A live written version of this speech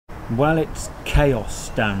Well, it's chaos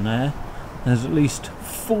down there. There's at least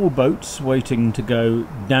 4 boats waiting to go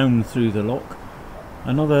down through the lock,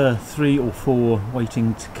 another 3 or 4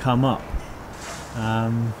 waiting to come up,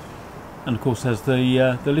 and of course there's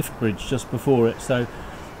the lift bridge just before it, so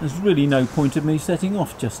there's really no point of me setting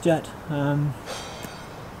off just yet.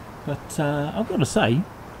 But I've got to say,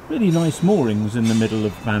 really nice moorings in the middle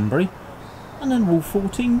of Banbury, and then all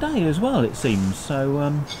 14 day as well, it seems.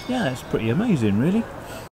 So yeah, it's pretty amazing really.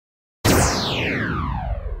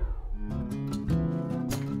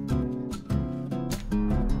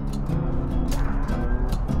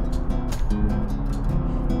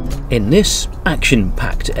 In this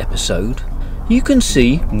action-packed episode, you can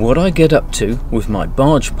see what I get up to with my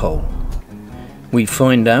barge pole. We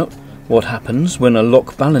find out what happens when a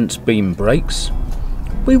lock balance beam breaks.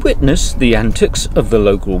 We witness the antics of the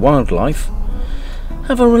local wildlife,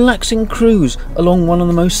 have a relaxing cruise along one of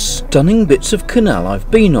the most stunning bits of canal I've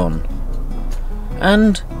been on,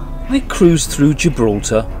 and I cruise through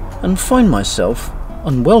Gibraltar and find myself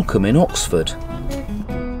unwelcome in Oxford.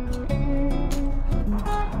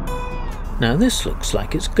 Now this looks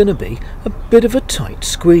like it's going to be a bit of a tight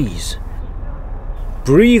squeeze.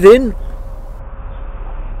 Breathe in.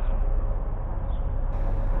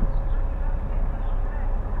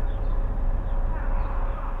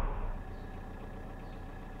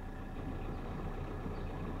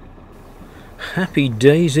 Happy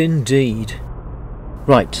days indeed.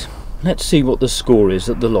 Right, let's see what the score is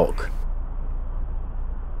at the lock.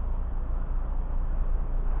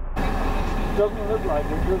 Doesn't look like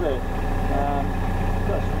it, does it?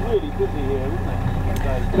 That's really busy here, isn't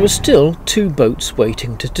it? There are still 2 boats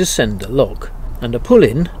waiting to descend the lock, and a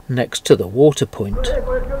pull-in next to the water point. I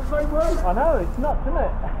know, it's nuts, isn't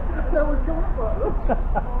it?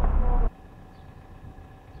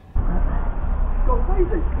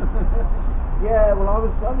 Yeah, well I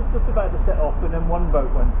was just about to set off, and then one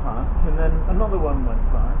boat went past, and then another one went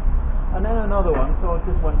past, and then another one, so I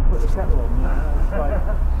just went and put the kettle on.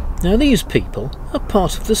 Now these people are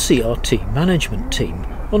part of the CRT management team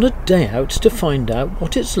on a day out to find out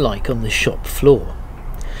what it's like on the shop floor.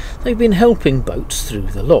 They've been helping boats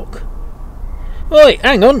through the lock. Oi,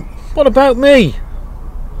 hang on, what about me?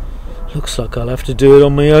 Looks like I'll have to do it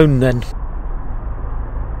on my own then.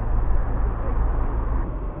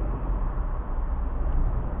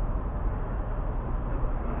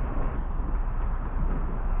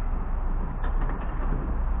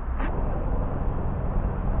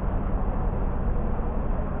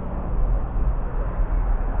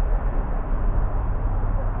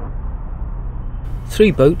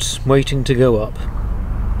 Three boats waiting to go up.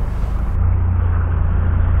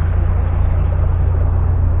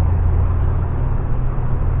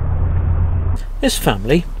 This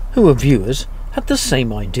family, who are viewers, had the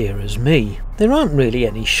same idea as me. There aren't really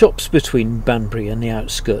any shops between Banbury and the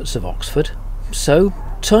outskirts of Oxford, so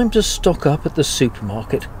time to stock up at the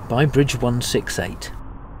supermarket by Bridge 168.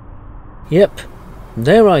 Yep,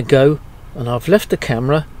 there I go, and I've left the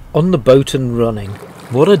camera on the boat and running.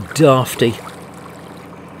 What a dafty.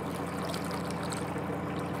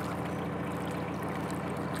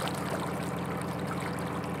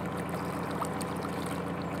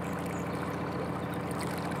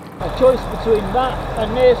 A choice between that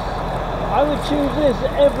and this, I would choose this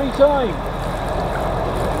every time.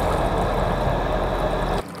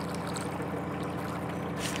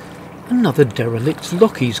 Another derelict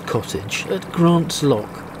Lockie's cottage at Grant's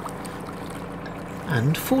Lock.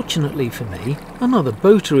 And fortunately for me, another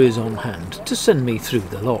boater is on hand to send me through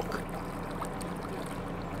the lock.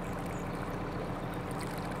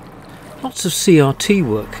 Lots of CRT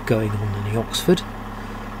work going on in the Oxford,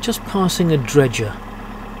 just passing a dredger.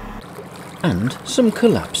 And some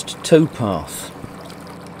collapsed towpath.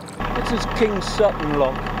 This is King Sutton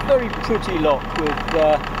Lock, very pretty lock with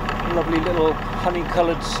a lovely little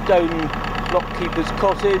honey-coloured stone lockkeeper's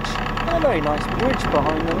cottage and a very nice bridge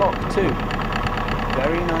behind the lock too.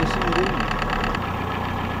 Very nice indeed.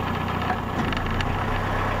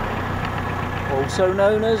 Also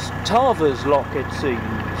known as Tarver's Lock, it seems.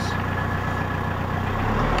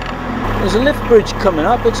 There's a lift bridge coming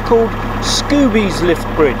up, it's called Scooby's Lift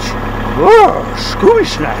Bridge. Whoa, Scooby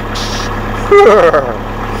snacks!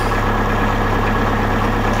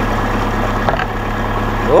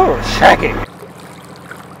 Oh, shaggy!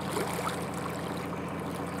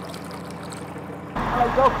 Hello,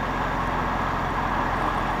 dog.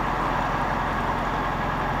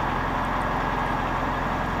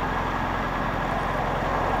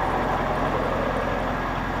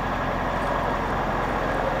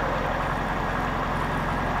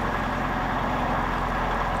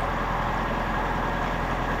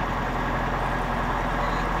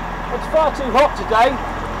 It's far too hot today.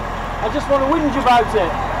 I just want to whinge about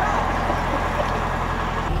it.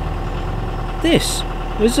 This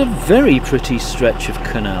is a very pretty stretch of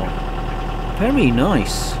canal. Very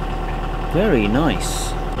nice. Very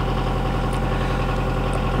nice.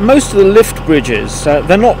 Most of the lift bridges,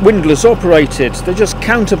 they're not windlass operated, they're just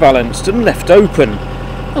counterbalanced and left open.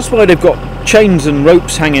 That's why they've got chains and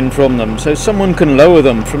ropes hanging from them, so someone can lower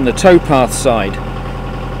them from the towpath side.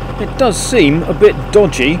 It does seem a bit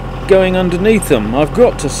dodgy going underneath them, I've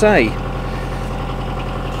got to say.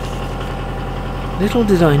 Little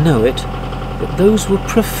did I know it, but those were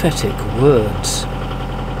prophetic words.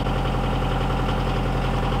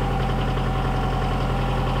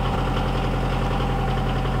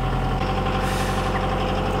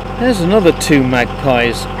 There's another 2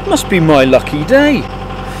 magpies. Must be my lucky day.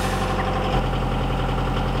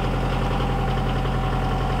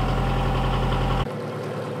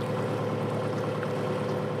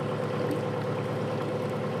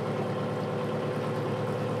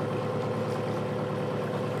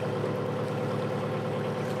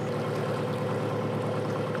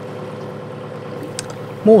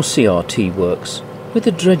 More CRT works with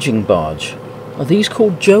a dredging barge. Are these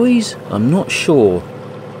called joeys? I'm not sure.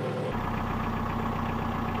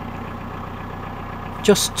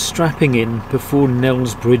 Just strapping in before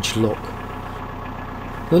Nell's Bridge lock.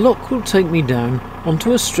 The lock will take me down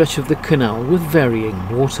onto a stretch of the canal with varying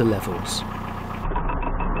water levels.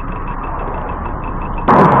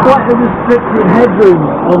 Quite a restricted headroom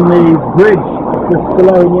on the bridge just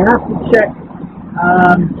below, and you have to check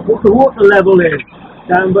what the water level is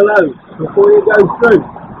down below before you go through.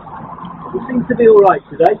 It seems to be alright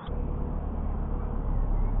today.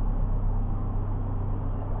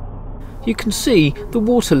 You can see the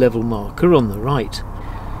water level marker on the right.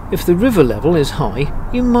 If the river level is high,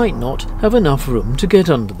 you might not have enough room to get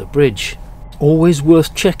under the bridge. Always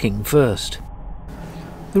worth checking first.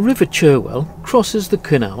 The River Cherwell crosses the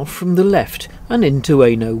canal from the left and into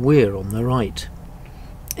Ano Weir on the right.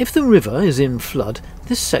 If the river is in flood,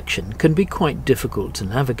 this section can be quite difficult to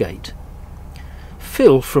navigate.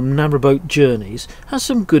 Phil from Narrowboat Journeys has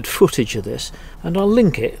some good footage of this, and I'll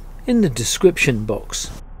link it in the description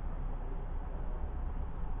box.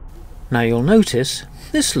 Now you'll notice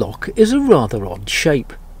this lock is a rather odd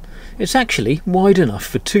shape. It's actually wide enough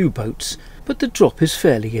for 2 boats, but the drop is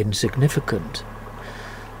fairly insignificant.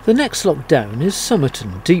 The next lock down is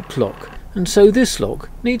Somerton Deep Lock, and so this lock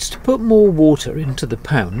needs to put more water into the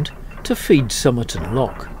pound to feed Somerton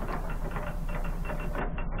Lock.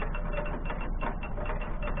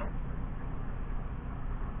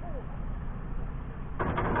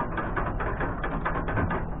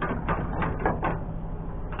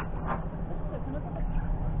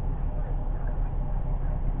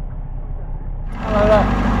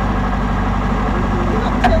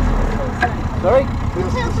 Sorry?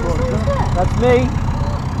 That's me.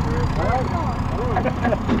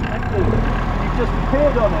 You just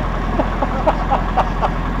appeared on it.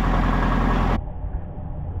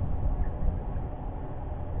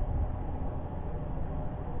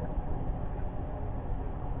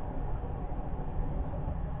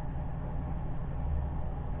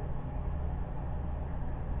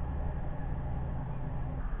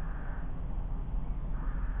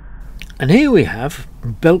 And here we have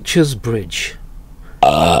Belcher's Bridge.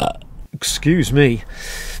 Excuse me.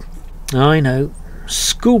 I know.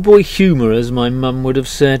 Schoolboy humour, as my mum would have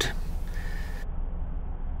said.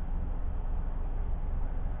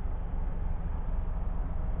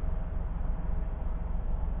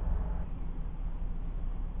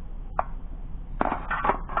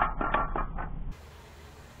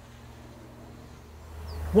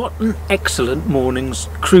 What an excellent morning's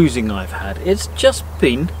cruising I've had. It's just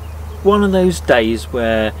been one of those days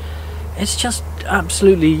where it's just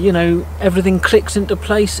absolutely, you know, everything clicks into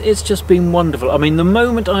place. It's just been wonderful. I mean, the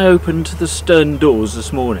moment I opened the stern doors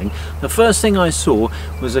this morning, the first thing I saw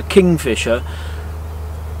was a kingfisher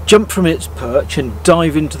jump from its perch and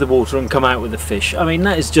dive into the water and come out with a fish. I mean,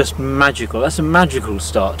 that is just magical. That's a magical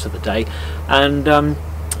start to the day. And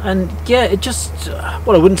yeah, it just,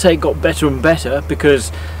 well, I wouldn't say it got better and better,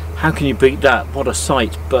 because how can you beat that? What a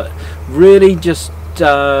sight. But really just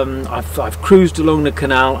I've cruised along the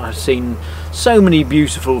canal. I've seen so many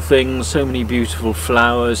beautiful things, so many beautiful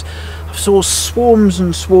flowers. I saw swarms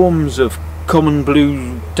and swarms of common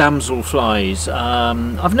blue damselflies.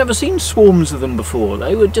 I've never seen swarms of them before.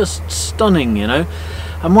 They were just stunning, you know.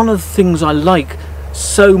 And one of the things I like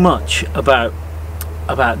so much about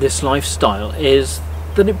this lifestyle is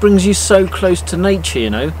that it brings you so close to nature, you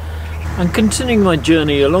know. And continuing my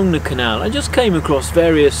journey along the canal, I just came across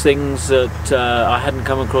various things that I hadn't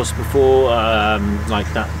come across before,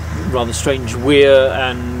 like that rather strange weir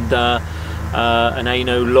and an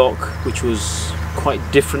ANO lock, which was quite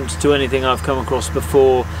different to anything I've come across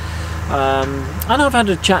before. And I've had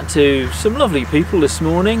a chat to some lovely people this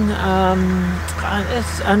morning, and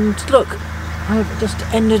look, I've just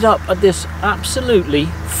ended up at this absolutely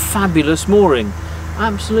fabulous mooring.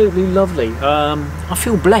 Absolutely lovely. I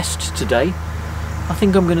feel blessed today. I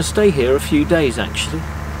think I'm going to stay here a few days actually.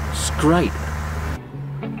 It's great.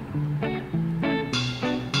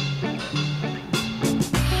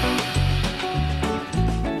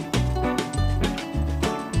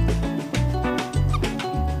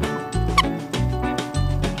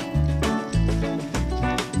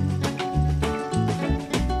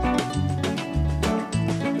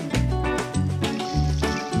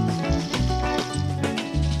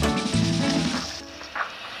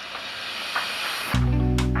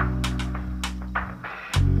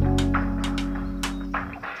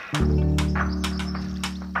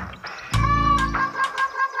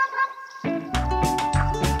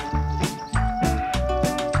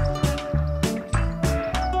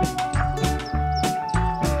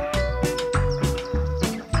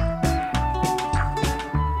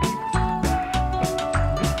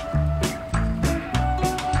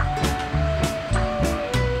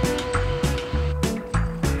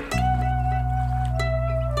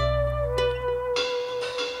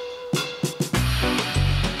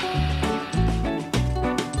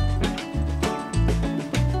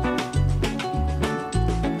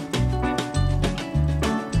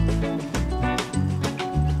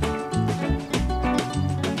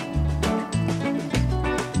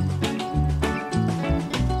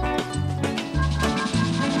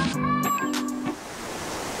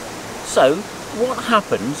 So, what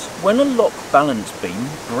happens when a lock balance beam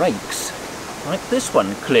breaks? Like this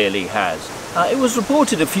one clearly has. It was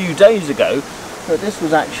reported a few days ago that this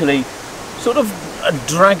was actually sort of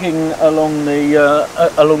dragging along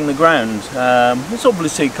the ground. It's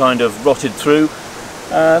obviously kind of rotted through.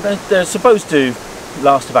 They're supposed to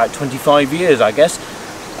last about 25 years, I guess.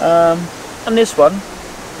 And this one,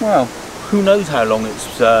 well, who knows how long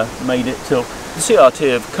it's made it till the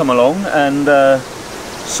CRT have come along and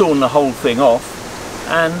sawn the whole thing off,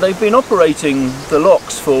 and they've been operating the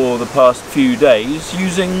locks for the past few days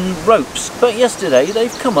using ropes. But yesterday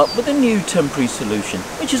they've come up with a new temporary solution,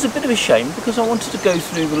 which is a bit of a shame because I wanted to go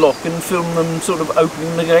through the lock and film them sort of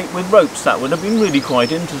opening the gate with ropes. That would have been really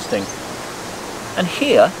quite interesting. And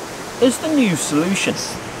here is the new solution.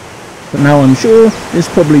 But now I'm sure this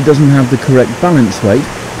probably doesn't have the correct balance weight,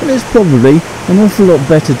 but it's probably an awful lot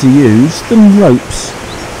better to use than ropes.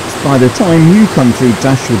 By the time you come through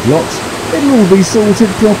Dashwood locks, it'll all be sorted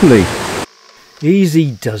properly.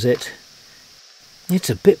 Easy does it.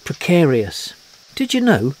 It's a bit precarious. Did you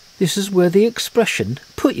know this is where the expression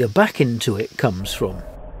 "put your back into it" comes from?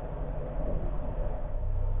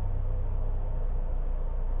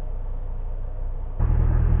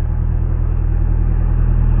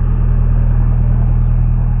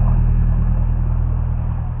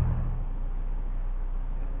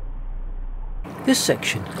 This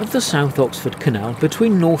section of the South Oxford Canal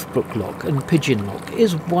between Northbrook Lock and Pigeon Lock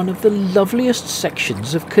is one of the loveliest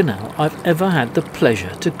sections of canal I've ever had the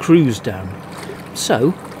pleasure to cruise down.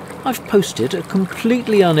 So, I've posted a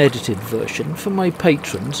completely unedited version for my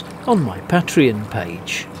patrons on my Patreon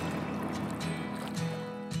page.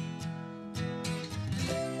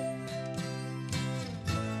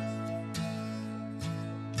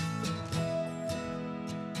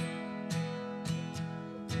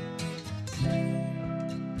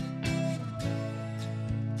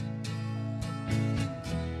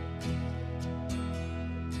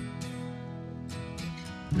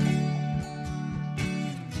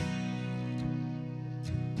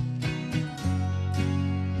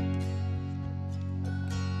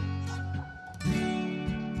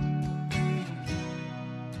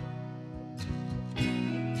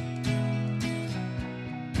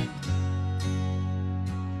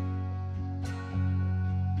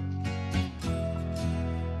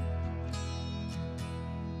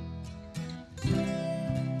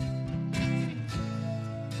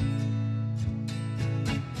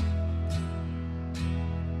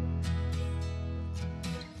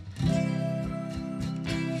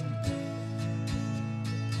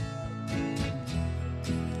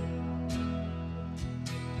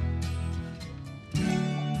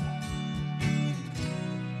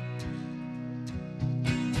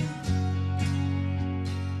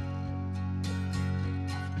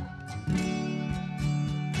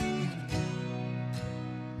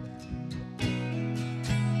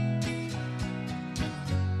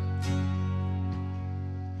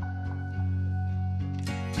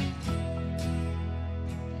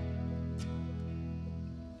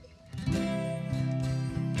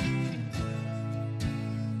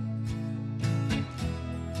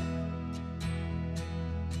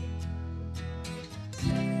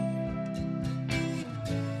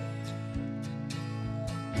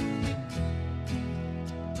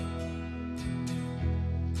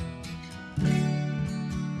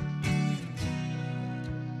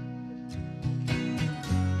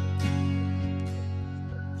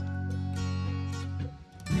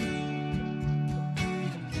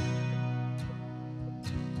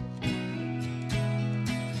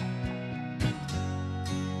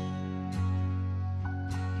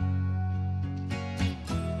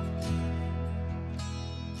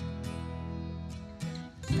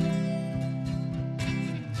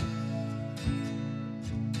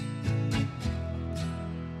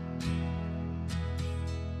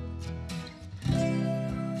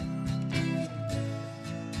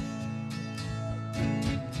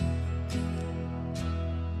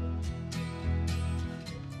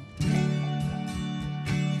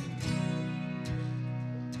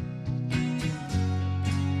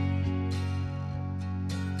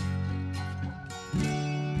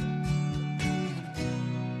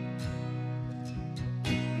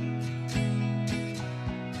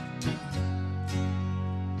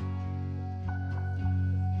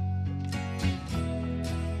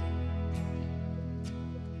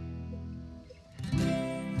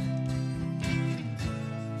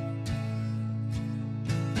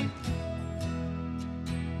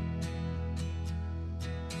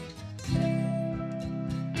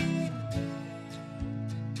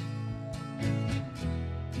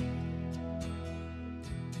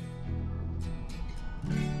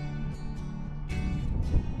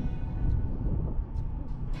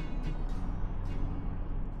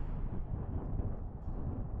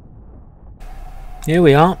 Here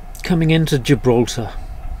we are, coming into Gibraltar.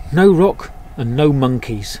 No rock and no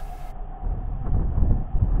monkeys.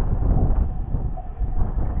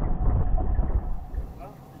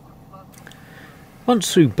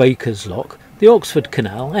 Once through Baker's Lock, the Oxford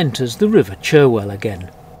Canal enters the River Cherwell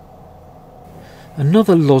again.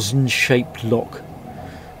 Another lozenge-shaped lock,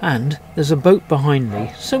 and there's a boat behind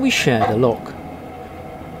me, so we share the lock.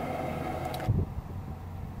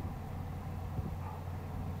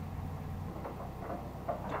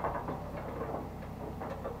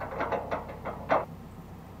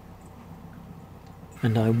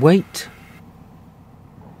 And I wait,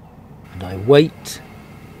 and I wait,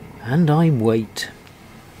 and I wait.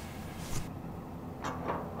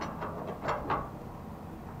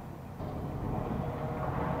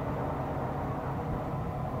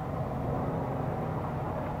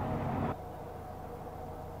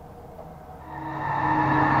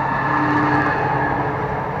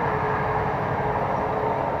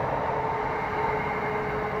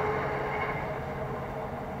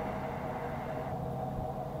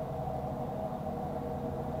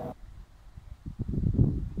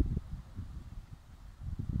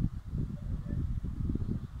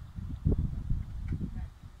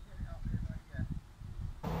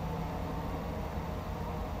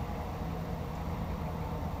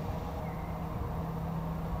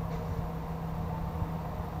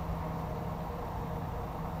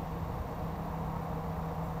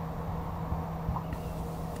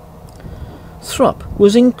 Thrupp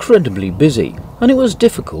was incredibly busy, and it was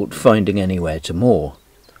difficult finding anywhere to moor.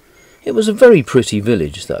 It was a very pretty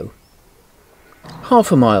village though.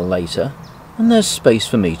 Half a mile later, and there's space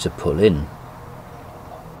for me to pull in.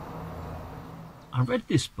 I read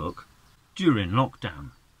this book during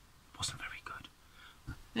lockdown. It wasn't very good.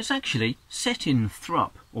 It's actually set in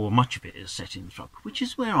Thrupp, or much of it is set in Thrupp, which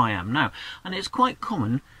is where I am now, and it's quite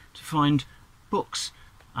common to find books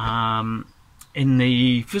in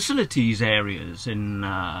the facilities areas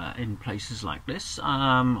in places like this,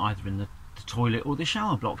 either in the toilet or the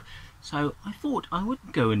shower block. So I thought I would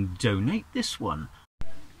go and donate this one.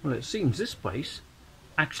 Well, it seems this place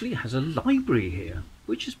actually has a library here,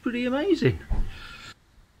 which is pretty amazing.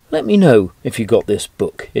 Let me know if you got this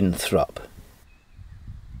book in Thrupp.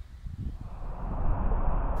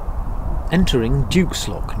 Entering Duke's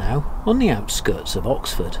Lock now, on the outskirts of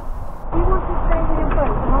Oxford. You want to stay with your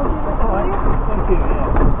boat and I'll do the for you? Thank you, yeah.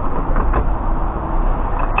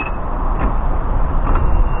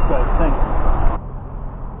 Great, thanks.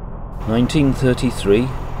 1933.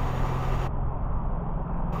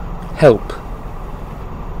 Help.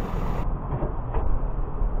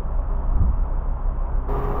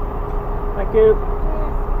 Thank you.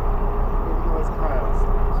 Organised chaos.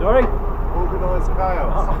 Sorry? Organised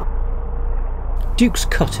chaos. Duke's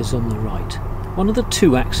Cut is on the right, one of the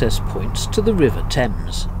two access points to the River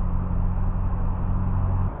Thames.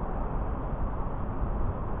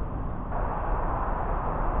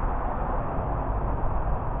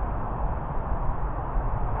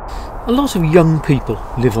 A lot of young people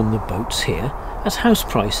live on the boats here, as house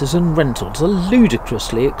prices and rentals are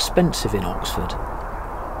ludicrously expensive in Oxford.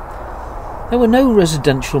 There were no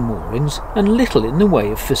residential moorings and little in the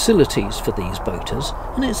way of facilities for these boaters,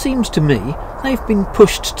 and it seems to me they've been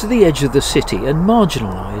pushed to the edge of the city and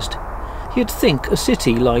marginalised. You'd think a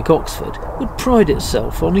city like Oxford would pride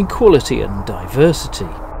itself on equality and diversity.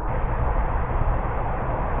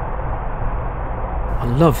 I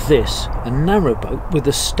love this, a narrowboat with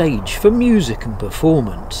a stage for music and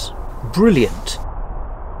performance. Brilliant.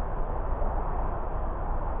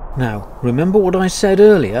 Now, remember what I said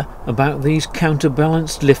earlier about these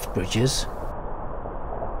counterbalanced lift bridges?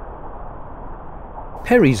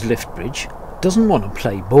 Perry's lift bridge doesn't want to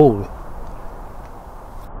play ball.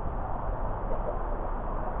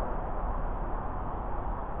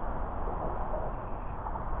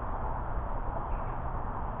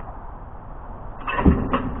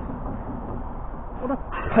 What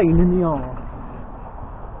a pain in the arse.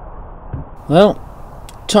 Well,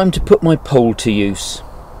 time to put my pole to use.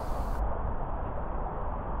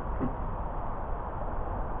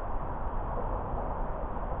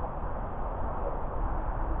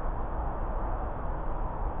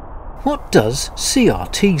 What does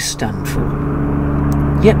CRT stand for?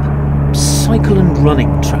 Yep, cycle and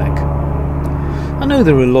running track. I know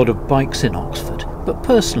there are a lot of bikes in Oxford, but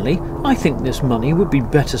personally I think this money would be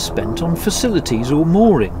better spent on facilities or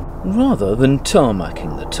mooring, rather than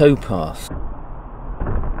tarmacking the towpath.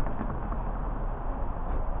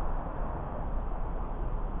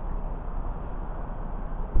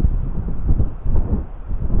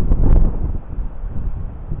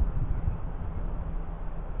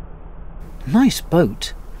 Nice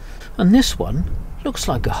boat, and this one looks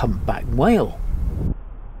like a humpback whale.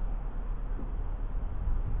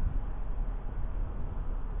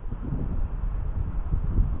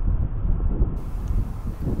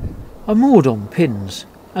 I moored on pins,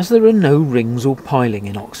 as there are no rings or piling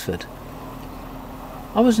in Oxford.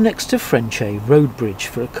 I was next to Frenchay Road Bridge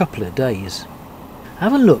for a couple of days.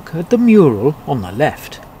 Have a look at the mural on the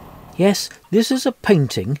left. Yes, this is a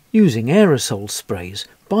painting using aerosol sprays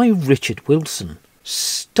by Richard Wilson.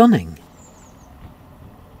 Stunning.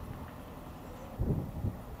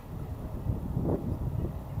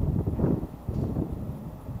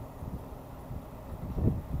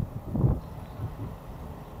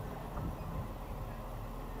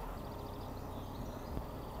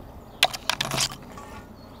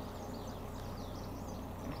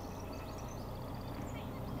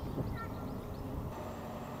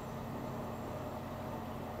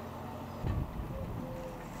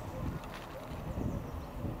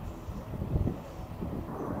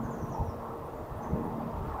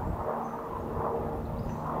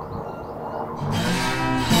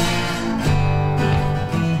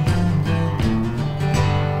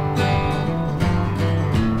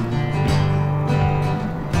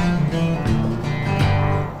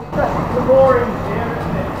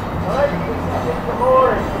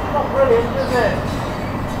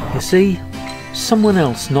 You see, someone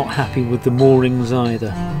else not happy with the moorings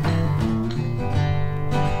either.